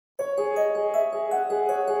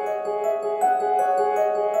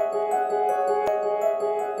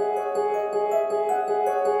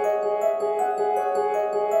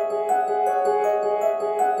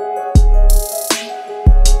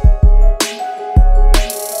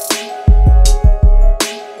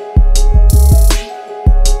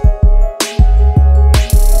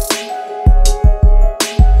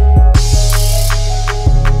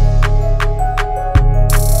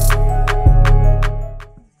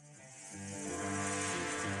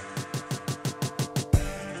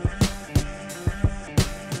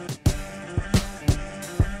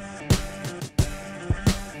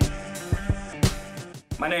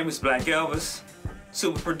name is Black Elvis,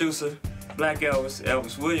 super producer, Black Elvis,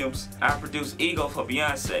 Elvis Williams. I produce Ego for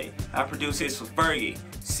Beyonce. I produce hits for Fergie,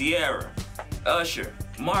 Sierra, Usher,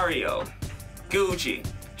 Mario, Gucci,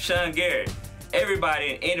 Sean Garrett,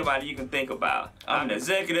 everybody and anybody you can think about. I'm an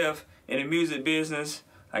executive in the music business.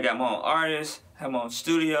 I got my own artists, have my own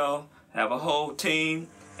studio, have a whole team,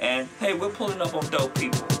 and hey, we're pulling up on dope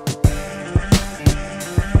people.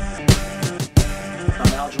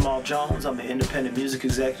 I'm Al Jamal Jones. I'm an independent music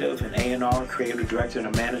executive, an A&R, creative director, and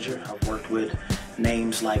a manager. I've worked with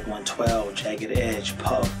names like 112, Jagged Edge,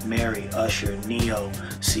 Puff, Mary, Usher, Neo,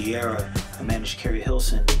 Sierra. I managed Carrie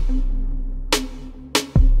Hilson.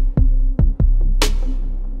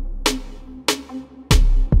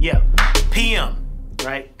 Yeah, PM,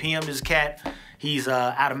 right? PM is a cat. He's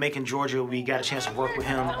out of Macon, Georgia. We got a chance to work with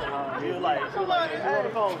him.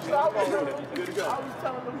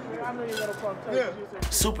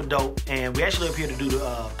 Super dope, and we actually up here to do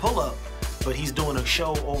the pull-up, but he's doing a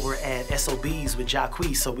show over at SOBs with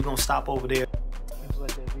Jacquees, so we're gonna stop over there.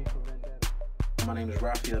 My name is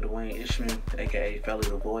Raphael Dwayne Ishman, aka Felly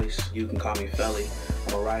the Voice. You can call me Felly.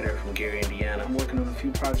 I'm a writer from Gary, Indiana. I'm working on a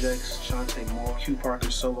few projects. Shantae Moore, Q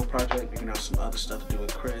Parker's solo project. Figuring out some other stuff to do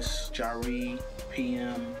with Chris, Jari,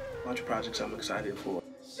 PM, a bunch of projects I'm excited for.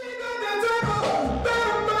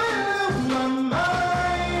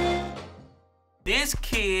 This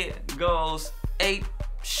kid goes ape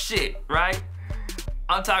shit, right?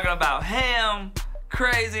 I'm talking about ham,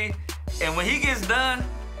 crazy, and when he gets done,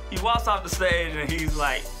 he walks off the stage and he's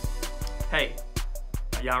like, hey,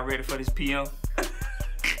 are y'all ready for this PM?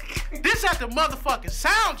 This at the motherfucking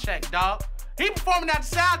sound check, dog. He performing at the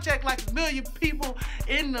sound check like a million people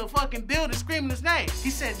in the fucking building screaming his name. He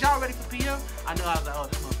said, y'all ready for PM? I know. I was like, oh,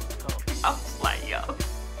 this motherfucker cold. I was like, yo,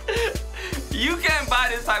 you can't buy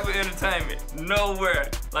this type of entertainment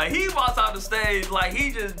nowhere. Like, he walks off the stage like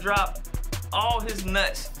he just dropped all his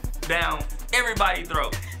nuts down everybody's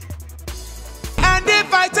throat. And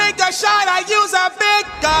if I take a shot, I use a big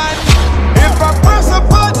gun. If I press a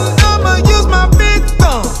button, I'ma use my big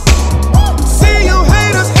thumb. See you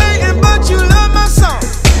haters hating, but you love my song.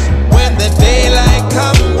 When the daylight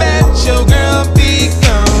come, bet your girl be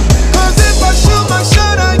gone. Cause if I shoot my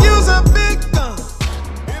shot, I use a big gun.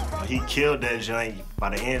 He killed that joint. By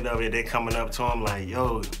the end of it, they coming up to him like,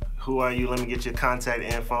 yo, who are you? Let me get your contact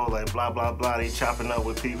info, like blah, blah, blah. They chopping up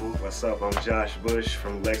with people. What's up? I'm Josh Bush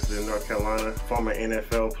from Lexington, North Carolina. Former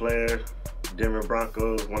NFL player, Denver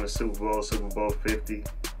Broncos, won the Super Bowl, Super Bowl 50.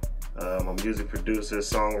 I'm a music producer,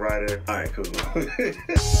 songwriter. All right, cool.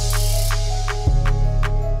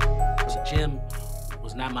 The gym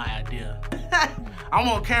was not my idea. I'm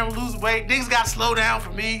on camera losing weight. Niggas gotta slow down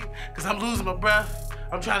for me, cause I'm losing my breath.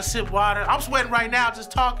 I'm trying to sip water. I'm sweating right now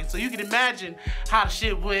just talking, so you can imagine how the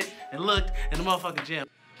shit went and looked in the motherfucking gym.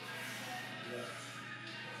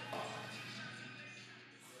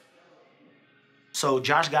 So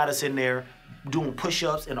Josh got us in there doing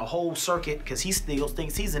push-ups in a whole circuit because he still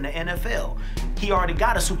thinks he's in the NFL. He already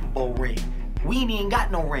got a Super Bowl ring. We ain't even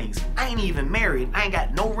got no rings. I ain't even married. I ain't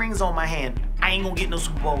got no rings on my hand. I ain't gonna get no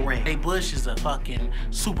Super Bowl ring. Hey, Bush is a fucking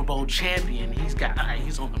Super Bowl champion. He's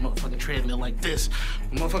on the motherfucking treadmill like this.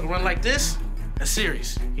 The motherfucker run like this, that's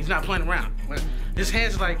serious. He's not playing around. His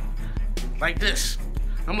hands like this.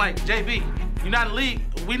 I'm like, JB, you're not in the league.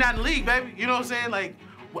 We not in the league, baby. You know what I'm saying? Like,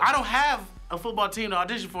 I don't have a football team to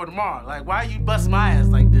audition for tomorrow. Like, why are you busting my ass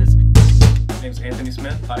like this? My name's Anthony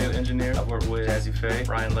Smith, audio engineer. I've worked with Jazzy Faye,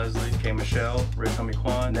 Brian Leslie, K. Michelle, Rick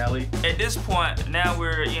Kwan, Nelly. At this point, now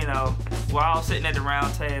we're all sitting at the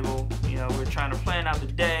round table. We're trying to plan out the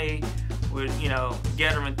day. We're,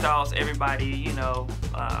 gathering thoughts. Everybody,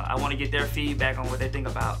 I want to get their feedback on what they think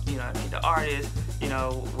about, the artist,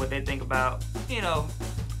 what they think about,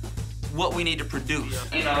 what we need to produce.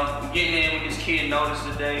 I'm getting in with this kid Notice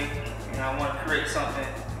today. I want to create something,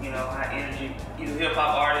 high energy. He's a hip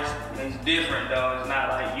hop artist. He's different though. It's not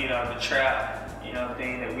like, the trap,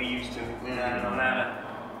 thing that we used to in Atlanta.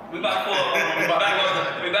 We about to pull up on him.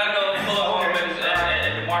 We about to go pull up on him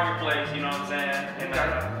at the marketplace, you know what I'm saying?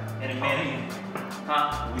 In a minute.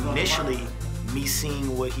 Huh? Initially, me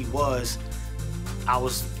seeing what he was,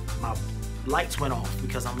 my lights went off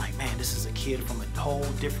because I'm like, man, this is a kid from a whole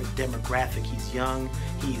different demographic. He's young,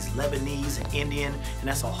 he's Lebanese and Indian, and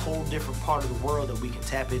that's a whole different part of the world that we can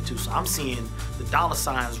tap into. So I'm seeing the dollar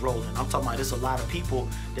signs rolling. I'm talking about there's a lot of people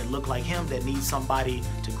that look like him that need somebody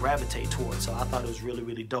to gravitate towards. So I thought it was really,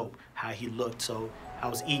 really dope how he looked. So I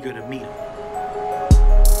was eager to meet him.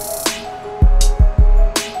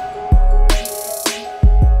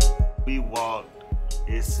 We walked,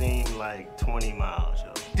 it seemed like 20 miles,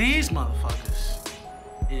 yo. These motherfuckers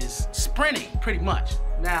is sprinting pretty much.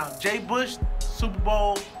 Now, Jay Bush, Super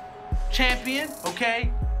Bowl champion,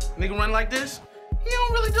 okay? Nigga run like this. He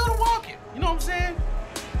don't really do the walking. You know what I'm saying?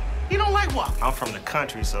 He don't like walking. I'm from the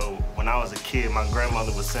country, so when I was a kid, my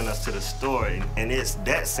grandmother would send us to the store, and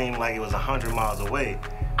that seemed like it was 100 miles away.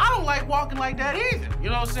 I don't like walking like that either, you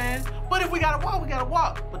know what I'm saying? But if we gotta walk, we gotta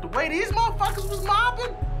walk. But the way these motherfuckers was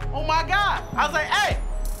mobbing, oh my God. I was like, hey,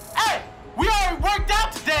 we already worked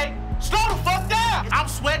out today. Slow the fuck down. I'm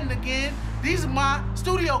sweating again. These are my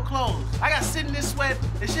studio clothes. I got to sit in this sweat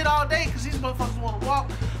and shit all day because these motherfuckers want to walk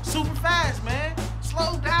super fast, man.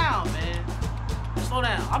 Slow down, man. Slow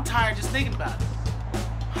down. I'm tired just thinking about it.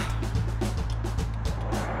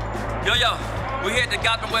 Yo, we here at the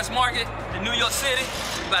Gotham West Market in New York City.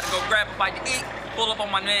 We about to go grab a bite to eat, pull up on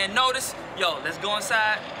my man Notice. Yo, let's go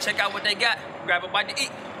inside, check out what they got, grab a bite to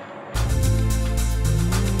eat.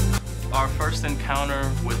 Our first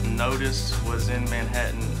encounter with Notice was in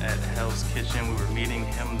Manhattan at Hell's Kitchen. We were meeting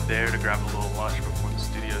him there to grab a little lunch before the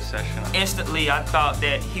studio session. Instantly, I thought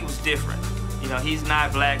that he was different. You know, he's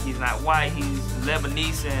not black, he's not white, he's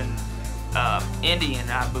Lebanese and Indian,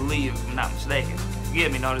 I believe, if I'm not mistaken.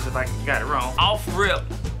 Forgive me, Notice, if I got it wrong. Off rip,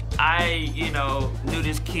 I, knew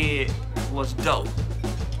this kid was dope,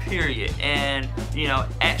 period. And,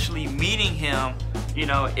 actually meeting him,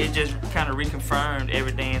 it just kind of reconfirmed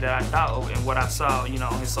everything that I thought and what I saw,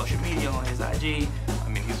 on his social media, on his IG. I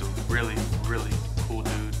mean, he's a really, really cool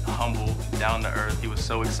dude, humble, down to earth. He was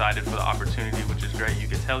so excited for the opportunity, which is great. You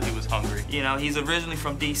could tell he was hungry. He's originally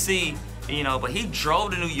from DC, but he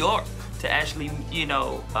drove to New York to actually,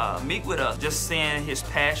 meet with us. Just seeing his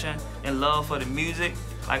passion and love for the music,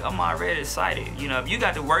 like, I'm already excited. If you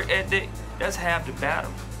got the work ethic, that's half the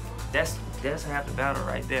battle. That's half the battle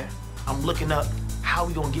right there. I'm looking up how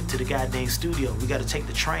we gonna get to the goddamn studio. We gotta take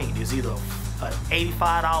the train. It's either an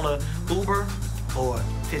 $85 Uber or a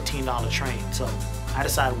 $15 train. So I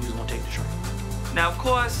decided we was gonna take the train. Now, of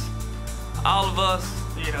course, all of us,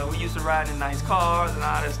 we used to ride in nice cars and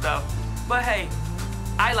all that stuff. But hey,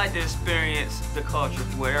 I like to experience the culture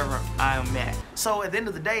wherever I am at. So at the end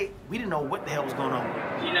of the day, we didn't know what the hell was going on.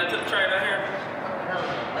 You know, took the train out here?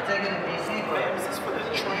 I take it to DC, but Is this for the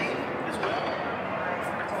train as well?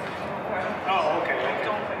 oh, okay.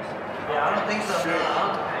 Yeah, I don't think so. Sure.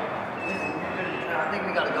 I think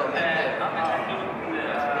we gotta go in there.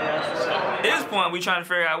 At this point, we trying to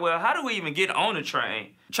figure out, well, how do we even get on the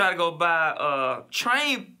train? Try to go buy a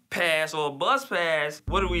train pass or a bus pass.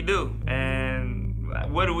 What do we do? And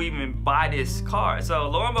where do we even buy this card? So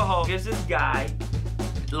lo and behold, here's this guy,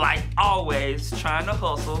 like always, trying to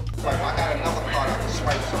hustle. I got another card I can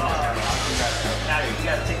swipe from. You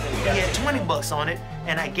gotta take it. He had 20 bucks on it,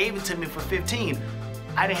 and I gave it to me for 15.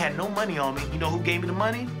 I didn't have no money on me. You know who gave me the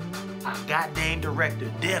money? Our goddamn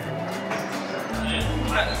director, Devin.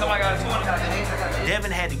 Somebody got 20.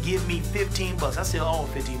 Devin had to give me 15 bucks. I said, oh,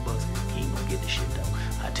 15 bucks. He ain't gonna get the shit though.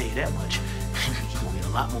 I tell you that much. He's gonna get a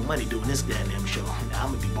lot more money doing this goddamn show. Now,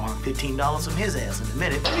 I'm gonna be borrowing $15 from his ass in a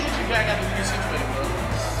minute.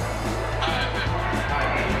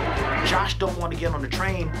 Josh don't want to get on the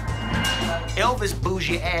train. Elvis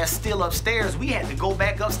bougie ass still upstairs. We had to go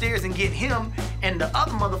back upstairs and get him and the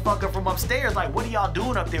other motherfucker from upstairs. Like, what are y'all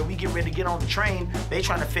doing up there? We get ready to get on the train. They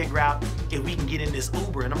trying to figure out if we can get in this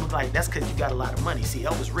Uber. And I'm like, that's because you got a lot of money. See,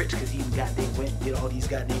 Elvis rich because he goddamn went and did all these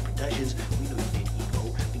goddamn productions. We know he did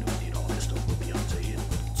Ego. We know he did all this stuff with Beyonce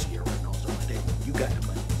and Sierra and all stuff like that. You got the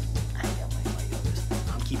money. I ain't got money like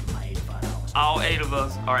Elvis. I'm keeping my $85. All 8 of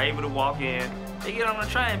us are able to walk in. They get on the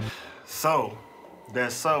train. So,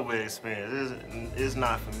 that subway experience is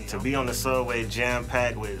not for me. To be on the subway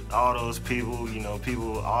jam-packed with all those people,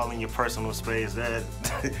 people all in your personal space, that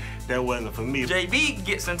wasn't for me. JB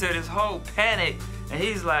gets into this whole panic, and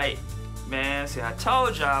he's like, man, see, I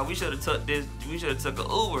told y'all we should have took an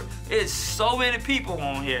Uber. There's so many people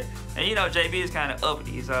on here. And JB is kind of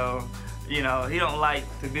uppity, so, he don't like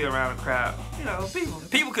to be around a crowd.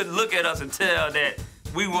 People could look at us and tell that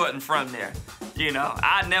we wasn't from there.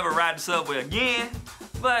 I'd never ride the subway again,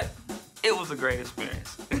 but it was a great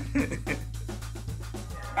experience.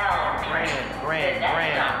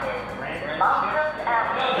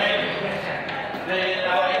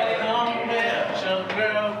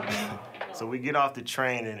 So we get off the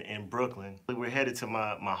train in Brooklyn. We're headed to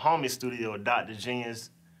my homie studio, Dr. Zhiyun's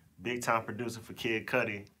big time producer for Kid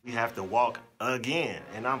Cudi. We have to walk again.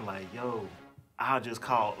 And I'm like, yo, I'll just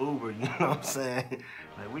call Uber, you know what I'm saying?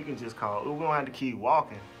 Like, we can just call Uber, we don't have to keep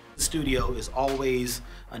walking. The studio is always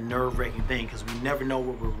a nerve-wracking thing because we never know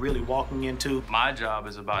what we're really walking into. My job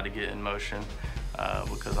is about to get in motion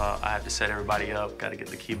because I have to set everybody up, got to get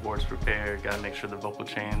the keyboards prepared, got to make sure the vocal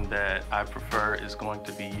chain that I prefer is going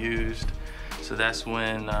to be used. So that's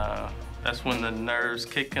when the nerves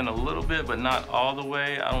kick in a little bit, but not all the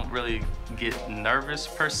way. I don't really get nervous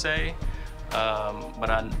per se, but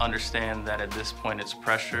I understand that at this point it's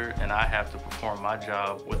pressure and I have to perform my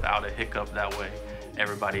job without a hiccup. That way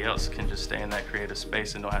everybody else can just stay in that creative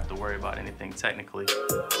space and don't have to worry about anything technically.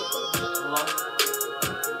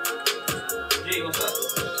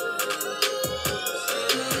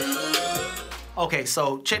 Okay,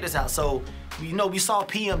 so check this out. So, you know, we saw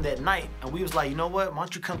PM that night, and we was like, you know what? Why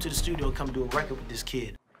don't you come to the studio and come do a record with this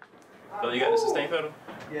kid? So you got the sustain pedal?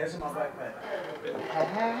 Yeah, it's in my backpack.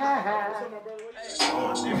 I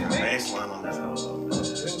want to see the bass line on this.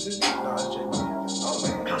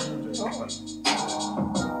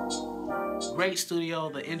 Great studio.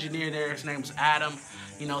 The engineer there, his name is Adam.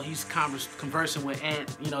 You know, he's conversing with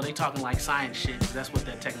Ant. You know, they talking like science shit, 'cause that's what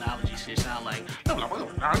that technology shit sound like.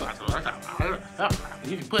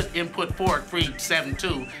 If you put input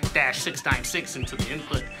 4372-696 into the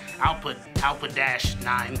input, output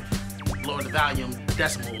 -9, lower the volume,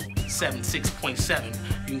 decimal 76.7,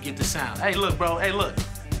 you can get the sound. Hey, look, bro. Hey, look.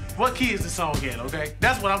 What key is the song in, okay?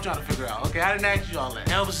 That's what I'm trying to figure out, okay? I didn't ask you all that.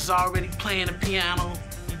 Elvis is already playing the piano.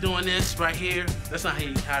 He's doing this right here. That's not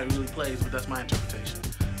how he really plays, but that's my interpretation.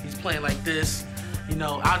 He's playing like this. You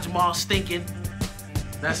know, Aljamal's thinking.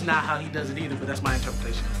 That's not how he does it either, but that's my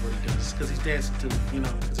interpretation of what he does. Because he's dancing too, you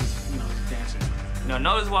know, because he's dancing. You know,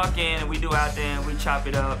 Notice walk in and we do our thing, we chop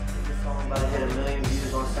it up. This song about to hit 1 million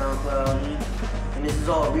views on SoundCloud. And this is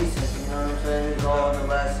all recent, you know what I'm saying? This is all in the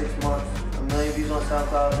last 6 months. 1 million views on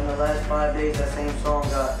SoundCloud. In the last 5 days, that same song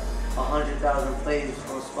got 100,000 plays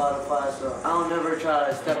on Spotify. So I don't never try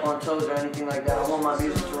to step on toes or anything like that. I want my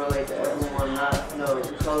music to relate to everyone, not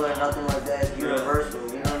color, nothing like that. It's universal,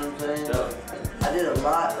 you know what I'm saying? I did a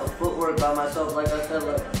lot of footwork by myself. Like I said,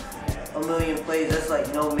 like 1 million plays, that's like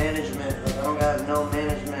no management. Like I don't have no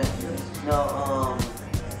management, no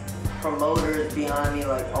promoters behind me.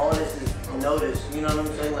 Like all this is Notice, you know what I'm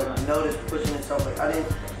saying? Like Notice pushing itself. Like I didn't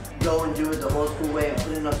go and do it the old school way and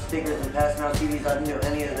putting up stickers and passing out CDs. I didn't do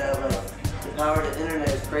any of that. Like the power of the internet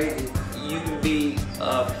is crazy. You can be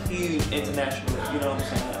a huge international, you know what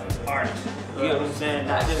I'm saying, artist. You know what I'm saying?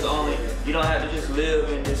 Not just only, you don't have to just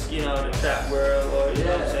live in this, you know, the trap world or, you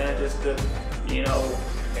know what I'm saying, just the, you know,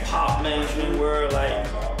 pop mainstream world. Like,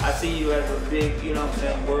 I see you as a big, you know what I'm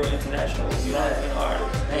saying, world international, you know what I'm saying,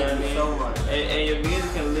 artist. You know what I mean? So much. And your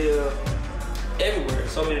music can live everywhere,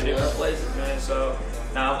 so many different places, man. So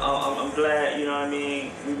now I'm glad, you know what I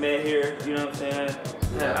mean, we met here, you know what I'm saying,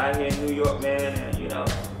 out here in New York, man, and you know,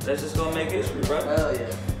 let's just go make history, bro. Hell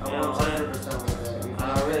yeah. You know what I'm saying? 100% with that.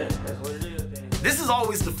 Already, that's what it is, man. This is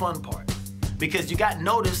always the fun part, because you got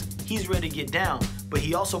Notice, he's ready to get down, but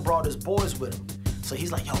he also brought his boys with him. So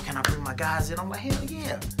he's like, yo, can I bring my guys in? I'm like, hell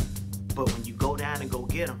yeah. But when you go down and go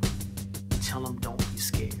get them, tell them don't be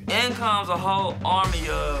scared. In comes a whole army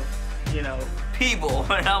of, you know, people,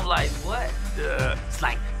 and I'm like, what the? It's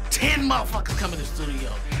like 10 motherfuckers come in the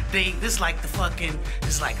studio. This like a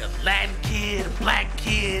Latin kid, a black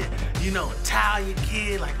kid, you know, Italian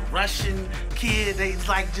kid, like a Russian kid. They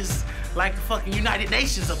like just like the fucking United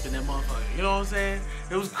Nations up in that motherfucker. You know what I'm saying?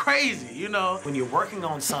 It was crazy, you know. When you're working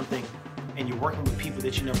on something and you're working with people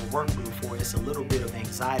that you never worked with before, it's a little bit of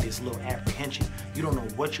anxiety, it's a little apprehension. You don't know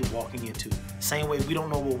what you're walking into. Same way we don't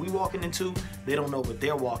know what we're walking into, they don't know what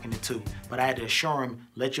they're walking into. But I had to assure them,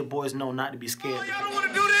 let your boys know not to be scared. Oh, y'all don't want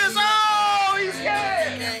to do this? Oh, he's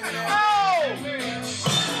scared. Oh!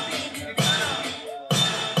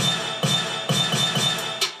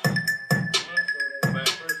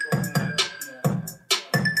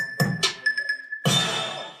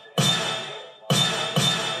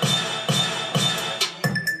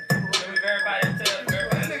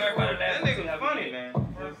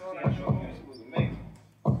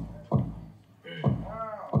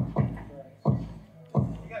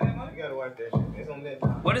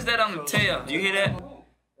 What is that on the tail? Do you hear that?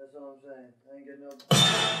 That's what I'm saying. I ain't getting no.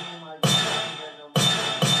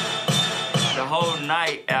 The whole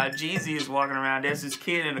night, Jeezy is walking around. There's this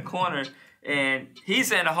kid in the corner, and he's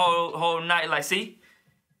saying the whole night, like, see,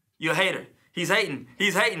 you're a hater. He's hating.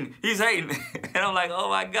 He's hating. He's hating. And I'm like, oh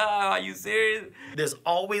my God, are you serious? There's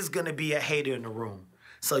always gonna be a hater in the room.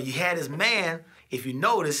 So you had his man, if you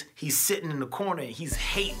notice, he's sitting in the corner and he's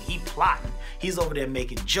hating, he's plotting. He's over there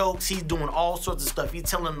making jokes, he's doing all sorts of stuff. He's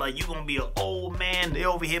telling him like, you gonna be an old man, they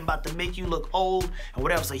over here about to make you look old, and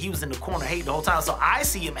whatever. So he was in the corner hating the whole time. So I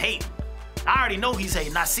see him hating. I already know he's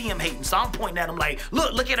hating, I see him hating. So I'm pointing at him like,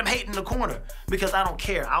 look at him hating in the corner. Because I don't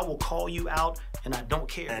care, I will call you out and I don't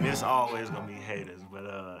care. And it's always gonna be haters,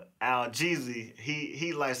 but Al Jeezy,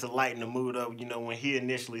 he likes to lighten the mood up. You know, when he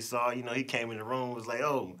initially saw, you know, he came in the room, was like,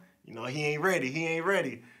 oh, you know, he ain't ready, he ain't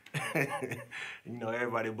ready. You know,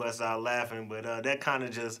 everybody busts out laughing, but that kind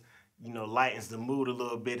of just, you know, lightens the mood a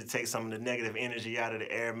little bit to take some of the negative energy out of the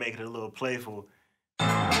air, make it a little playful.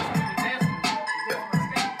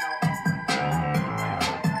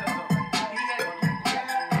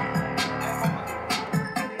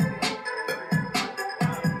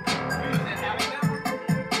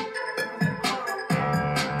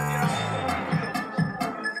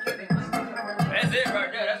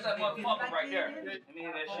 Right there. Let me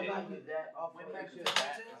hear that shit.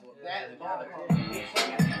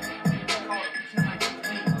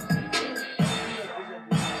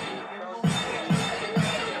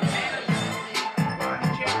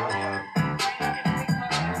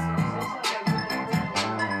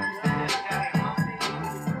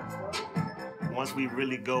 Once we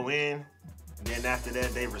really go in, then after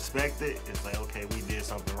that they respect it, it's like, okay, we did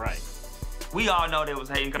something right. We all know they was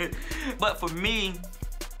hating, but for me,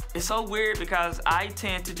 it's so weird because I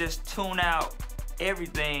tend to just tune out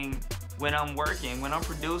everything when I'm working. When I'm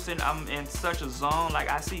producing, I'm in such a zone. Like,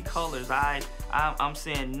 I see colors, I'm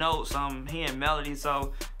seeing notes, I'm hearing melodies.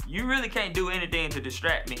 So you really can't do anything to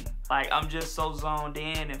distract me. Like, I'm just so zoned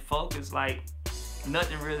in and focused, like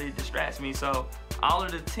nothing really distracts me. So all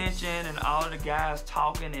of the tension and all of the guys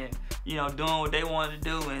talking and, you know, doing what they want to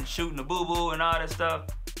do and shooting the boo-boo and all that stuff,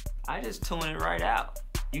 I just tune it right out.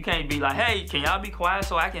 You can't be like, hey, can y'all be quiet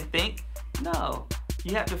so I can think? No.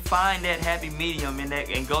 You have to find that happy medium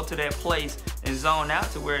and go to that place and zone out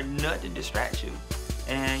to where nothing distracts you.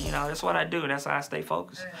 And, you know, that's what I do. That's how I stay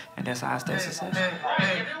focused. And that's how I stay successful.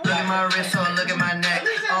 Look at my wrist, so look at my neck.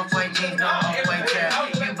 Off-white jeans, no off-white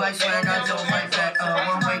cap. You buy swag, I don't fight back.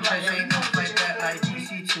 One-way trips, ain't no fight back. Like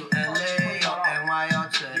DC to LA or NY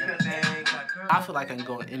to the Bay. I feel like I can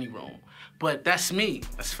go in any room. But that's me.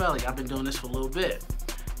 That's Felly. I've been doing this for a little bit.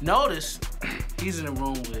 Notice he's in a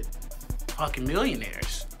room with fucking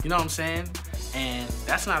millionaires. You know what I'm saying? And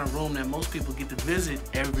that's not a room that most people get to visit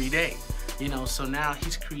every day. You know, so now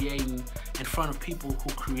he's creating in front of people who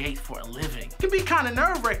create for a living. It can be kind of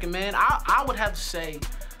nerve-wracking, man. I would have to say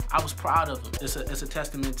I was proud of him. It's a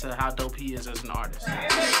testament to how dope he is as an artist.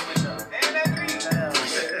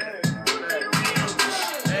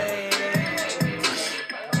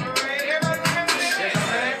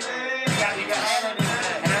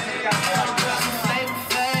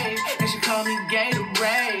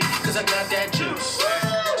 I got that juice.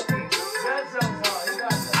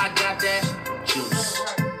 I got that juice.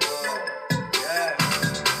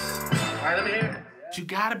 All right, let me hear it. You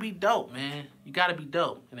gotta be dope, man. You gotta be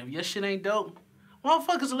dope. And if your shit ain't dope,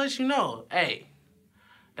 motherfuckers will let you know, hey,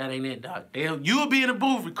 that ain't it, dog. You'll be in the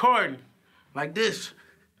booth recording like this.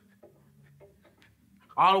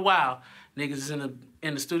 All the while, niggas is in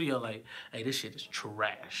the studio like, hey, this shit is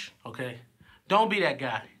trash, okay? Don't be that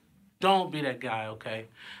guy. Don't be that guy, okay?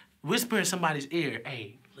 Whisper in somebody's ear,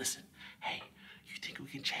 hey, listen, hey, you think we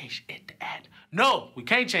can change it to at? No, we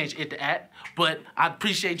can't change it to at, but I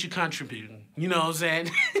appreciate you contributing. You know what I'm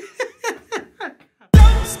saying?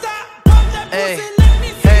 Hey,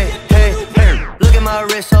 hey, hey, hey. Look at my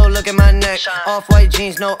wrist, oh, look at my neck. Off-white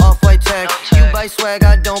jeans, no off-white tech. You buy swag,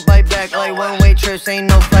 I don't buy back. Like one-way trips, ain't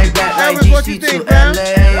no flight back. Like DC to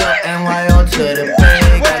LA or NY to the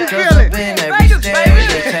Bay. Got girls up in every stage.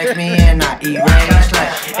 They text me and I erase.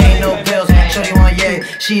 Like, ain't no bills, shorty want yay.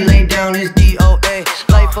 She laid down his DOA.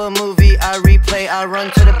 Life a movie, I replay. I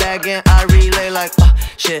run to the bag and I relay. Like,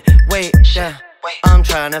 shit, wait, yeah. I'm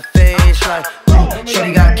tryna face like,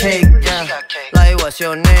 shorty got cake, yeah. Like, what's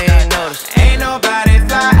your name? Notice. Ain't nobody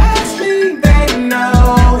fly as me, they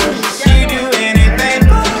know. She do anything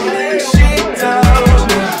for me, she told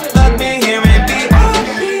me. Look me here and be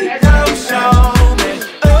OP, come show me.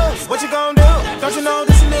 What you gon' do? Don't you know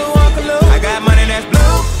this a new Uncle? I got money that's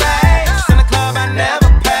blue face. In the club I never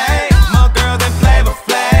pay. More girls than Flavor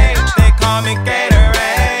Flav. They call me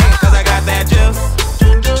Gatorade, cause I got that juice.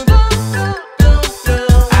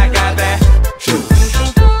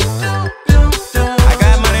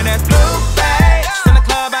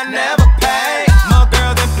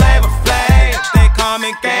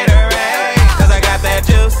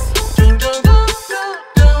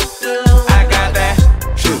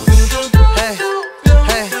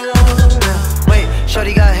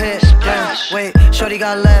 Shorty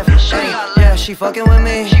got left, yeah, she fucking with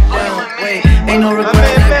me, wait, ain't no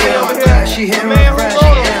regret, she hitting refresh,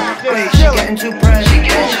 wait, she getting too pressed,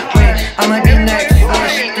 wait, I might be next,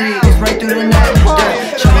 it's right through the net,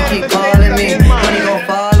 shorty keep calling me, money gon'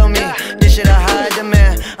 follow me, this shit a high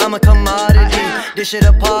demand, I'm a commodity, this shit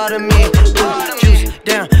a part of me, juice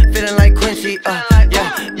down, feeling like Quincy,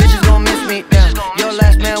 yeah, bitches gon' miss me, yeah, yo, your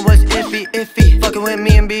last man was iffy. Fucking with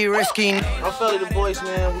me and be risky. I'm Felly the Voice,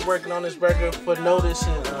 man. We working on this record for Notice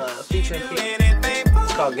and featuring people.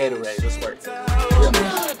 It's called Gatorade. Let's work. See? You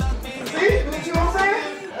know what I'm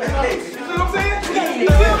saying? You know what I'm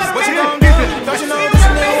saying? What you gonna do? Don't you know this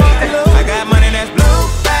nigga? I got money that's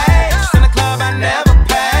blue bags. In the club I never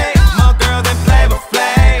pay. More girls than Flavor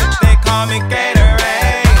Flav. They call me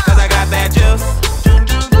Gatorade. Cause I got that juice.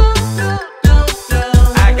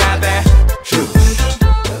 I got that juice.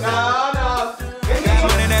 No. I got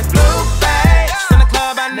money that's blue bags. In the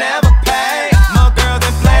club I never pay. More girls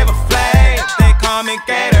than Flavor Flav. They call me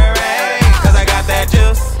Gatorade. Cause I got that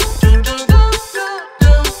juice.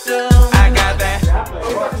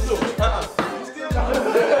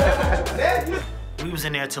 We was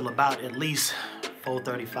in there till about at least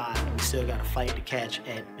 4:35. We still got a fight to catch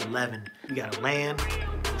at 11. We gotta land,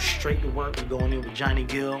 go straight to work. We're going in with Johnny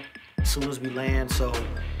Gill as soon as we land. So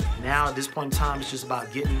now at this point in time, it's just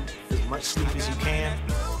about getting as much sleep as you can,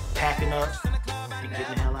 packing up, and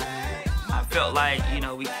getting the hell out of here. I felt like, you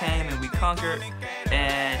know, we came and we conquered,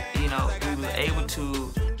 and, you know, we were able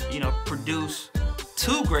to, you know, produce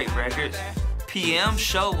 2 great records. PM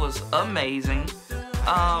show was amazing.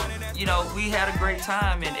 You know, we had a great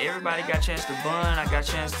time and everybody got a chance to bond. I got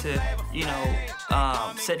a chance to, you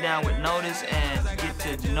know, sit down with Notice and get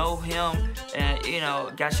to know him, and, you know,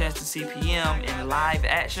 got a chance to see PM in live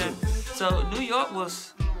action. So New York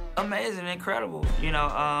was amazing, incredible. You know,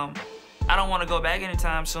 I don't want to go back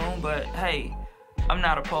anytime soon, but hey, I'm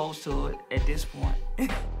not opposed to it at this point.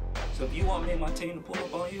 So if you want me and my team to pull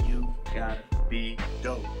up on you, You gotta be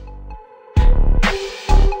dope.